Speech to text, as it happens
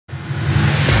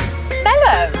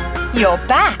You're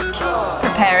back!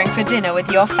 Preparing for dinner with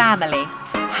your family.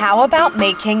 How about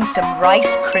making some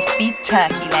Rice Crispy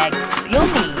turkey legs? You'll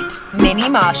need mini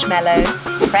marshmallows,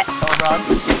 pretzel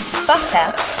rods,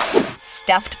 butter,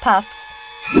 stuffed puffs,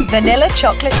 vanilla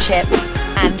chocolate chips,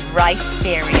 and rice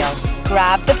cereal.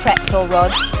 Grab the pretzel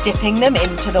rods, dipping them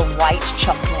into the white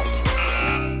chocolate.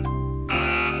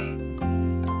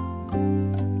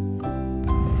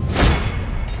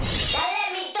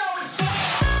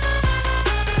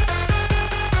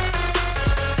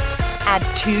 Add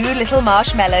 2 little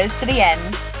marshmallows to the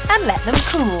end and let them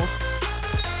cool.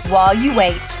 While you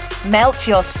wait, melt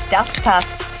your stuffed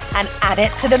puffs and add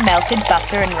it to the melted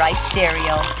butter and rice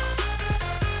cereal.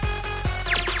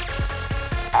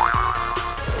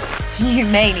 You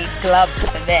may need gloves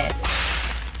for this.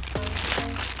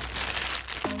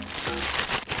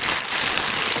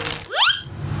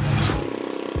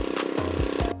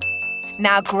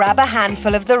 Now grab a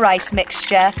handful of the rice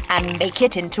mixture and make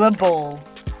it into a ball.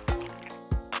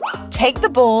 Take the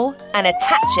ball and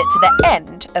attach it to the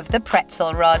end of the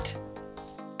pretzel rod.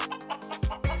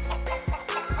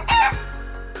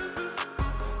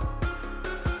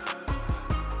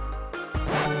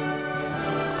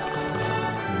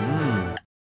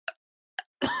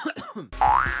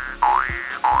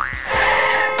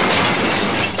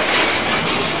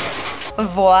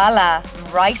 Voila!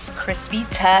 Rice Crispy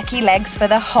turkey legs for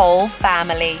the whole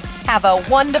family. Have a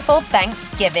wonderful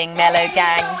Thanksgiving, Mellow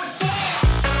Gang.